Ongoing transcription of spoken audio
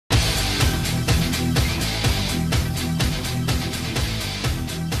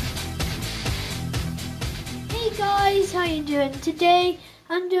how you doing? Today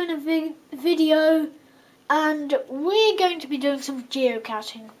I'm doing a video and we're going to be doing some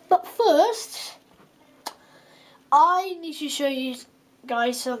geocaching. But first, I need to show you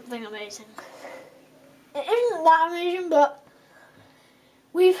guys something amazing. It isn't that amazing, but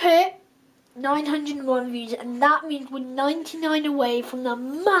we've hit 901 views, and that means we're 99 away from the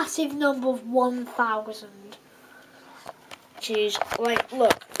massive number of 1,000. Jeez, like,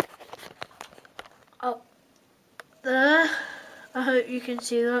 look. Up there. I hope you can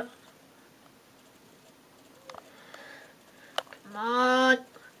see that. Come on.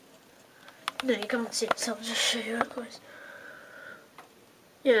 No, you can't see it, so I'll just show you real quick.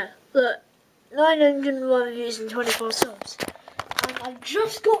 Yeah, look. 901 views and 24 subs. And I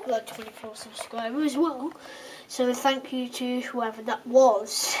just got like 24 subscribers as well. So thank you to whoever that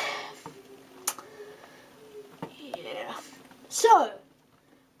was. Yeah. So,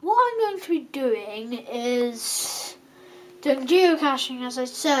 what I'm going to be doing is doing geocaching, as I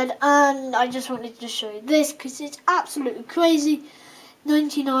said, and I just wanted to show you this because it's absolutely crazy.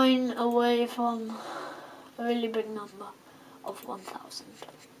 99 away from a really big number of 1,000.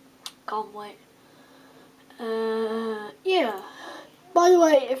 Can't wait. Yeah. By the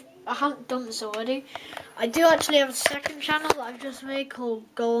way, if I haven't done this already, I do actually have a second channel that I've just made called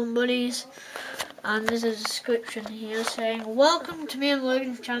Go On Buddies. And there's a description here saying, welcome to me and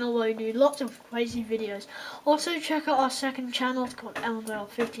Logan's channel where we do lots of crazy videos. Also check out our second channel, it's called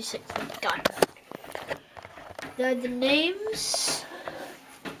LML56 with Diamond. They're the names.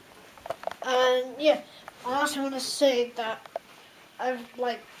 And yeah, I also want to say that I've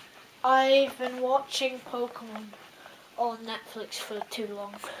been watching Pokemon on Netflix for too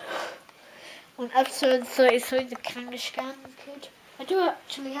long. On episode 33, the Kangaskhan kid. I do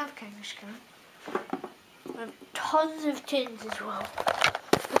actually have Kangaskhan. I have tons of tins as well.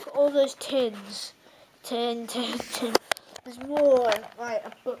 Look at all those tins. Tin. There's more, like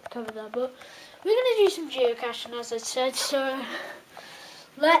a book cover there, but we're going to do some geocaching, as I said, so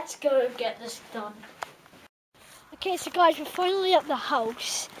let's go get this done. Okay, so guys, we're finally at the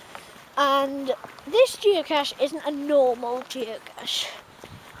house, and this geocache isn't a normal geocache.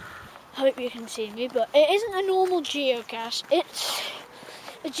 Hope you can see me, but it isn't a normal geocache. It's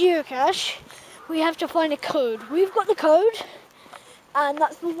a geocache. We have to find a code. We've got the code, and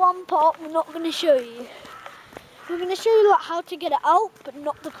that's the one part we're not going to show you. We're going to show you like how to get it out, but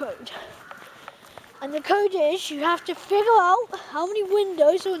not the code. And the code is, you have to figure out how many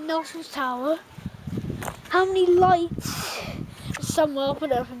windows are in Nelson's Tower, how many lights somewhere, I'll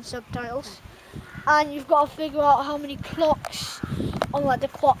put it up in subtitles, and you've got to figure out how many clocks on like the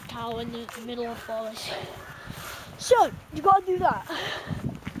clock tower in the middle of the forest. So, you've got to do that.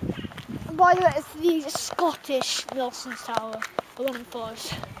 And by the way, it's the Scottish Nelson's Tower, the one in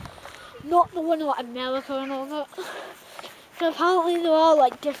forest. Not the one in like America and all that. So apparently there are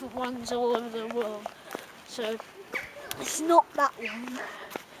like different ones all over the world. So, it's not that one.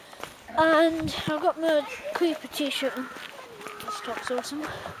 And I've got my Creeper t-shirt on. This top's awesome.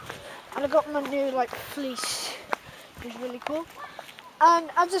 And I got my new like fleece, which is really cool.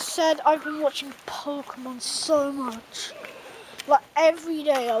 And as I said, I've been watching Pokemon so much. Like every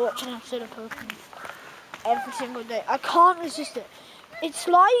day I watch an episode of Pokemon. Every single day. I can't resist it. It's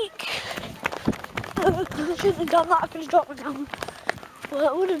like I shouldn't have done that, I could have dropped my camera. Well,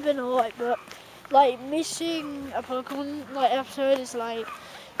 it would have been alright, but like missing a Pokemon like episode is like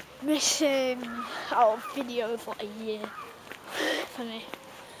missing out a video for a year for me.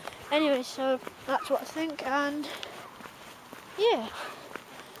 Anyway, so that's what I think, and yeah,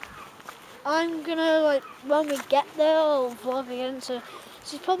 I'm gonna like when we get there I'll vlog again, so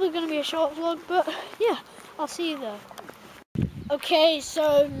this is probably gonna be a short vlog, but yeah, I'll see you there. Okay,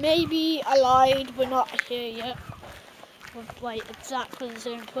 so maybe I lied, we're not here yet. We're like exactly the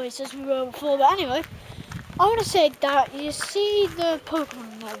same place as we were before, but anyway, I want to say that you see the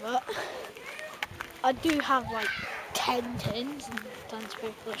Pokemon level. I do have like 10 tins, and tons of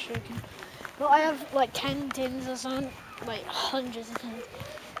people are shaking. But I have like 10 tins or something, like hundreds of tins.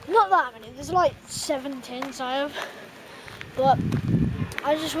 Not that many, there's like 7 tins I have. But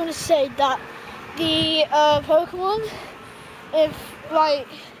I just want to say that the Pokemon,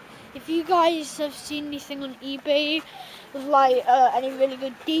 if you guys have seen anything on eBay with like any really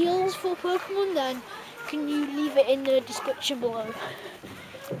good deals for Pokemon, then can you leave it in the description below?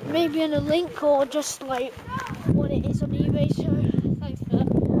 Maybe in a link or just like what it is on eBay, so thanks for that.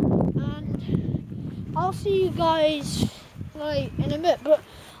 And I'll see you guys like in a bit, but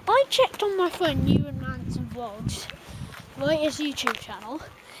I checked on my friend Ewan Manson Vlogs, right, his YouTube channel.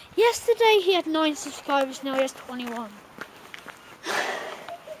 Yesterday he had 9 subscribers, now he has 21.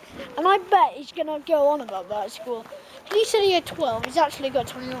 And I bet he's gonna go on about that at school. he said he had 12. He's actually got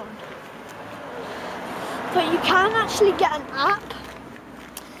 21. But you can actually get an app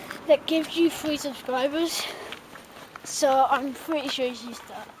that gives you 3 subscribers. So I'm pretty sure he's used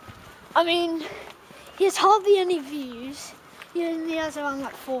that. I mean, he has hardly any views. He only has around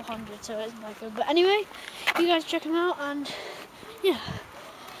like 400, so it's not good. But anyway, you guys check him out, and yeah,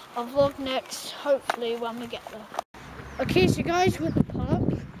 I'll vlog next, hopefully, when we get there. Okay, so guys, we're at the park,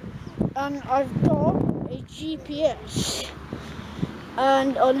 and I've got a GPS.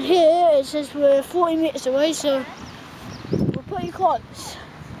 And on here, it says we're 40 meters away, so we're pretty close.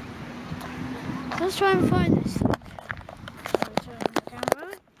 Let's try and find this thing. Turn the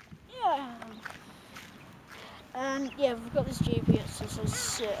camera. Yeah. And yeah, we've got this GPS, as I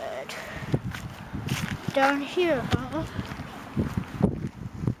said. Down here, huh?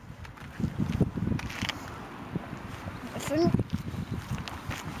 Nothing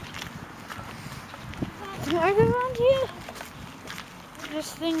right around here.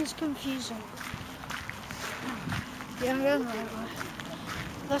 This thing's confusing. Yeah, I'm going the right way.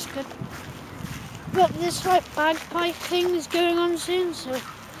 That's good. But this like bagpipe thing is going on soon, so it's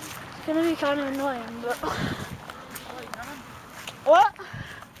gonna be kind of annoying. But what?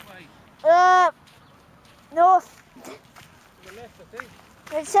 North. To the left, I think.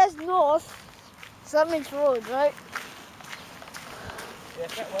 It says north, so that means road, right? Yeah,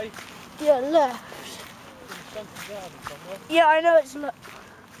 that way. Yeah, left. In the garden somewhere. Yeah, I know it's left.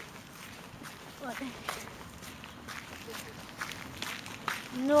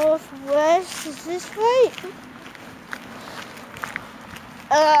 Northwest, is this right?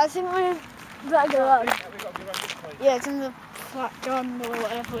 I think we better go out. We've got to go around this way. Yeah, it's in the flat garden or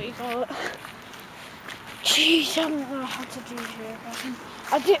whatever you call it. Jeez, I don't know how to do geocaching.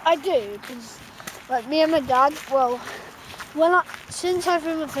 I do, because like me and my dad, well, since I've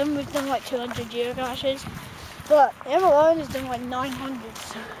been with him, we've done like 200 geocaches, but him alone has done like 900,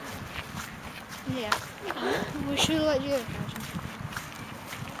 so yeah, we should like geocaching.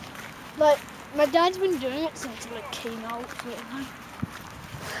 Like, my dad's been doing it since it like came out, sort of thing.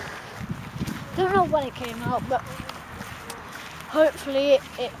 Don't know when it came out, but hopefully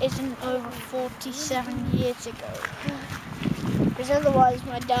it isn't over 47 years ago. Because otherwise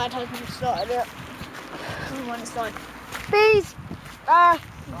my dad hasn't started it. When it's like, bees! I'm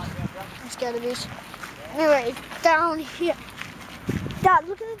scared of bees. Anyway, down here. Dad,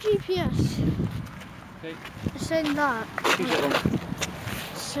 look at the GPS. Okay. It's saying that. Keep it on.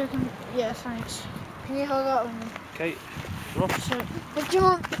 So yeah, thanks. Can you hold that one? Okay. We're off. So, but do you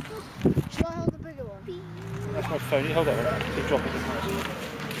want, should I hold the bigger one? That's my phone. You hold that one. Keep dropping it.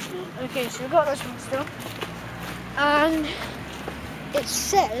 Okay, so we've got this one still. And it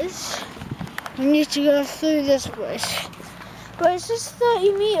says we need to go through this bush. But it says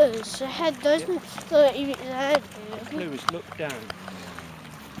 30 meters ahead, doesn't it? 30 meters ahead. Clue is look down.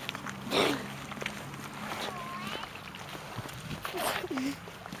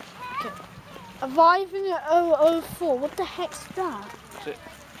 Arriving at 004. What the heck's that? That's it.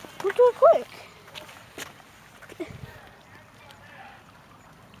 We'll do it quick.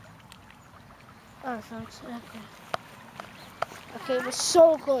 Oh, thanks. Okay. Okay, we're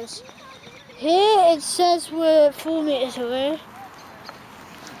so close. Here it says we're 4 meters away.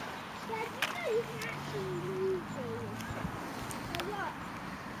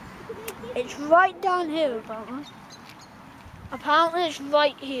 It's right down here, apparently. Apparently it's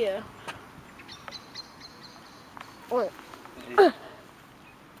right here. Wait.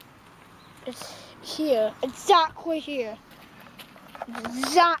 It's here. Exactly here.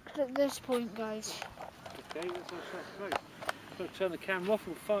 Exact at this point, guys. Okay, that's great. So turn the camera off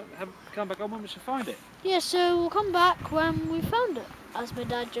and come back on when we should find it. Yeah, so we'll come back when we found it, as my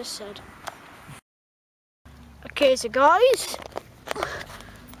dad just said. Okay, so guys,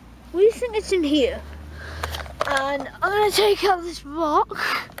 we think it's in here. And I'm going to take out this rock.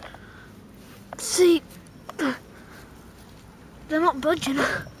 See, they're not budging.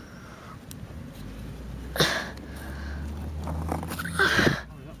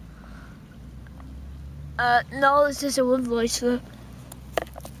 No, this is a wood voice though.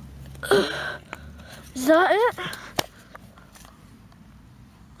 Is that it?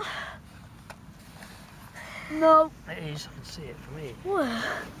 No. It is, I can see it from here. Where?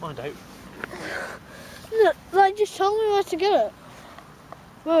 Find out. Look, like just tell me where to get it.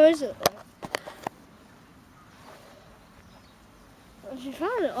 Where is it? Have you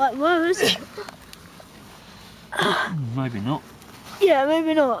found it? Like, where is it? Maybe not. Yeah,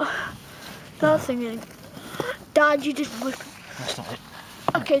 maybe not. That thing ain't. Dad, you just whip. That's not it.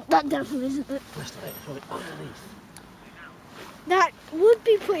 Okay, that definitely isn't it. That's not it. It's probably underneath. That would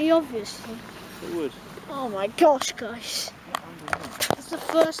be pretty obvious. Though. It would. Oh my gosh, guys. It's the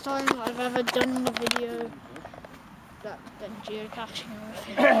first time I've ever done a video that been geocaching and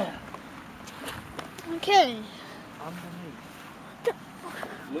everything. Okay. Underneath.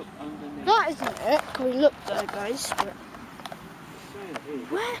 Look underneath. That isn't it. Can we look there, guys? But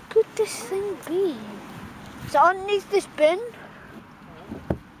where could this thing be? Is it underneath this bin?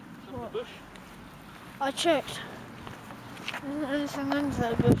 What? Bush? I checked. Isn't anything under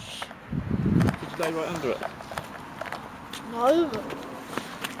that bush? Did you lay right under it? No, but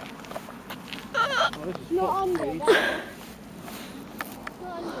Oh, this is not under weed. there.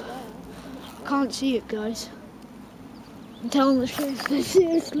 Not under there. Can't see it, guys. I'm telling the truth,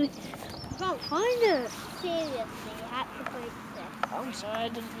 seriously. I can't find it. Seriously, you had to break this. I'm sorry, I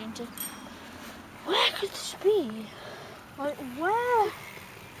didn't mean to. Where could this be? Like, where?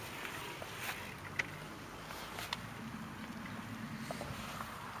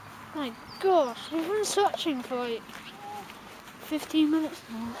 My gosh, we've been searching for like 15 minutes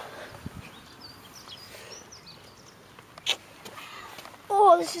now.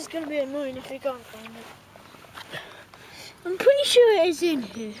 Oh, this is going to be annoying if we can't find it. I'm pretty sure it is in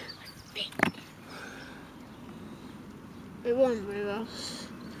here. It won't be though.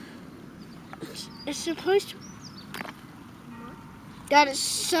 It's supposed to... Dad, it's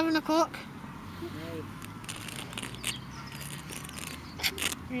 7 o'clock.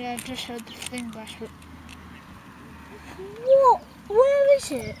 Yeah, I've just heard the thing bash, but... What? Where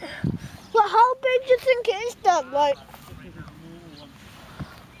is it? Like, how big do you think it is, Dad? Like...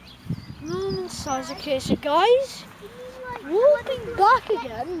 Normal size. Okay, so guys, we'll be back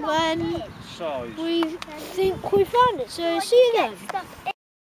again when we think we found it. So see you then.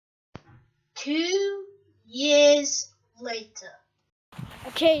 2 years later.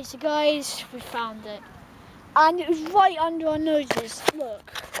 Okay, so guys, we found it. And it was right under our noses.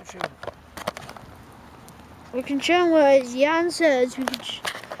 Look. We can show them where it is. Jan says we can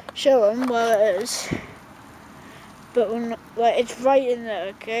show them where it is. But we're not, like, it's right in there,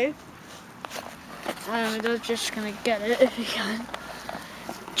 okay? And we're just gonna get it if we can.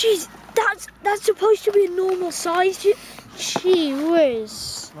 Jeez, that's supposed to be a normal size. Gee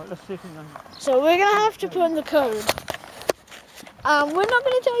whiz. Right, let's see if we can... So we're gonna have to put in the code. We're not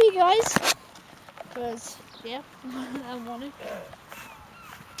gonna tell you guys, because yeah, I want to.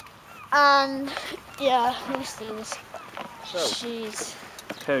 And yeah, let's do this. So, jeez.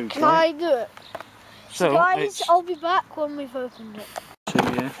 code, Can right? I do it? So guys, I'll be back when we've opened it. So,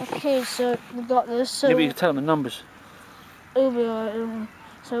 yeah. Okay, so we got this. So Yeah, but you can tell them the numbers. it'll be alright.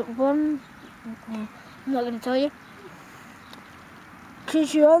 So one, I'm not going to tell you,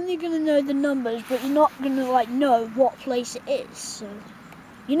 because you're only going to know the numbers, but you're not going to like know what place it is. So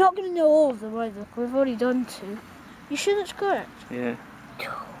you're not going to know all of them either. We've already done 2. You sure that's correct? Yeah.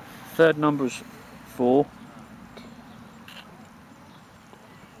 Third number is 4.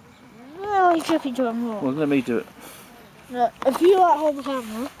 Really tricky to unroll. Well, let me do it. No, if you like hold the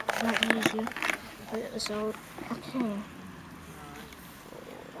camera, it might be easier. Get this out. Okay.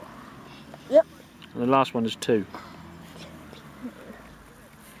 Yep. And the last one is 2.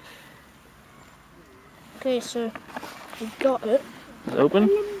 Okay, so we got it. Is it open?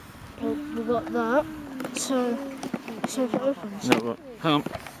 Oh, we got that. So if it opens. No, right. Hang on.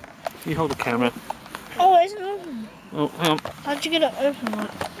 You hold the camera. Oh, it isn't open. Oh, hang on. How'd you get it open?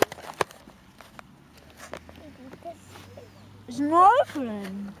 Like? It's not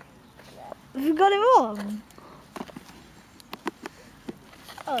opening. Have you got it wrong?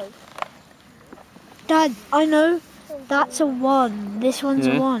 Oh. Dad, I know. That's a 1. This one's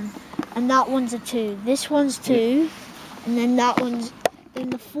a 1. And that one's a 2. This one's 2. And then that one's... Then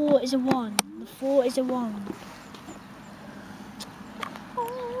the 4 is a 1. The 4 is a 1.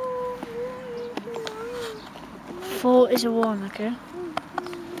 Four is a 1, okay?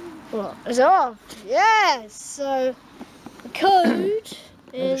 What? Is it off? Yes! So, the code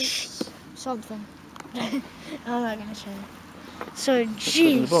is something. I'm not going to show you. So,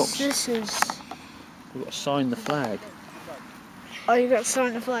 jeez, this is... We've got to sign the flag. Oh, you got to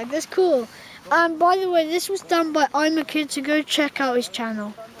sign the flag. That's cool. And by the way, this was done by I'm a Kid, so go check out his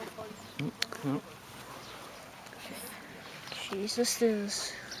channel. Jeez, let's do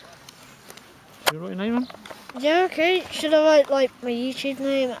this. You write your name on? Yeah, okay. Should I write like my YouTube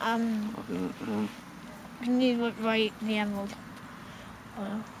name? Can you like write the emerald?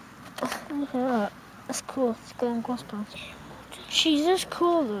 Oh, look at that. That's cool. It's going crossbow. Jeez, that's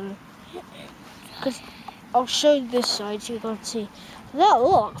cool though. Because I'll show you this side so you can see. That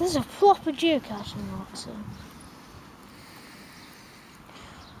lock, this is a proper geocaching lock. So.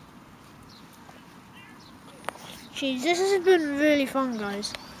 Jeez, this has been really fun,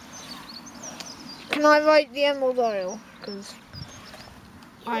 guys. Can I write the Emerald Isle? Because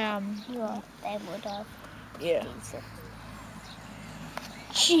I am. Well, they would have. Yeah.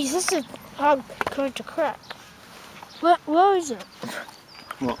 Jeez, this is hard going to crack. Where is it?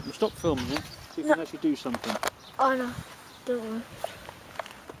 What? We'll stop filming it. See if we can actually do something. Oh no, don't worry.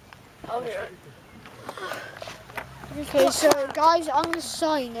 I'll be right. Okay, so guys, I'm going to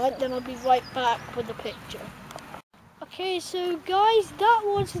sign it, then I'll be right back with the picture. Okay, so guys, that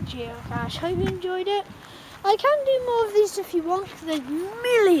was the geocache. Hope you enjoyed it. I can do more of these if you want, because there's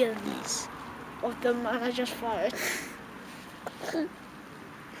millions of them, and I just fired.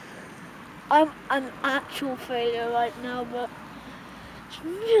 I'm an actual failure right now, but it's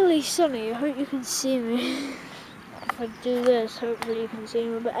really sunny. I hope you can see me. If I do this, hopefully you can see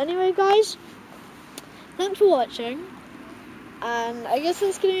me. But anyway, guys, thanks for watching. And I guess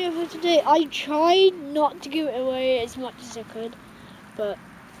that's going to be it for today. I tried not to give it away as much as I could, but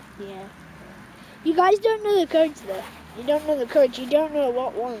yeah. You guys don't know the codes there. You don't know the codes. You don't know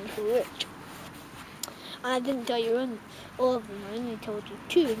what one's for which. And I didn't tell you all of them. I only told you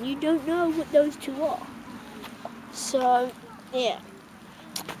 2, and you don't know what those 2 are. So, yeah.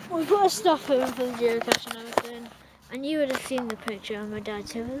 We put our stuff over for the geocache and everything. And you would have seen the picture of my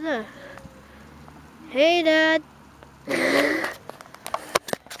dad's over there. Hey, Dad.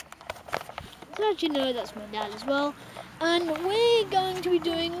 So as you know, that's my dad as well. And we're going to be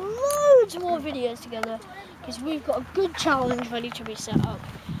doing loads more videos together, because we've got a good challenge ready to be set up,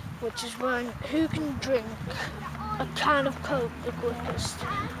 which is when who can drink a can of Coke the quickest.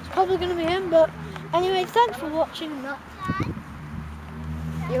 It's probably going to be him, but anyway, thanks for watching that.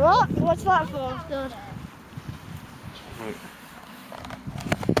 You what? What's that for, Dad? Right.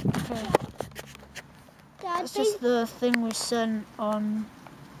 Okay. Dad, It's just the thing we sent on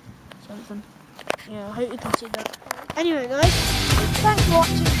something. Yeah, I hope you can see that. Anyway, guys, thanks for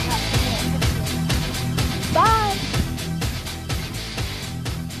watching.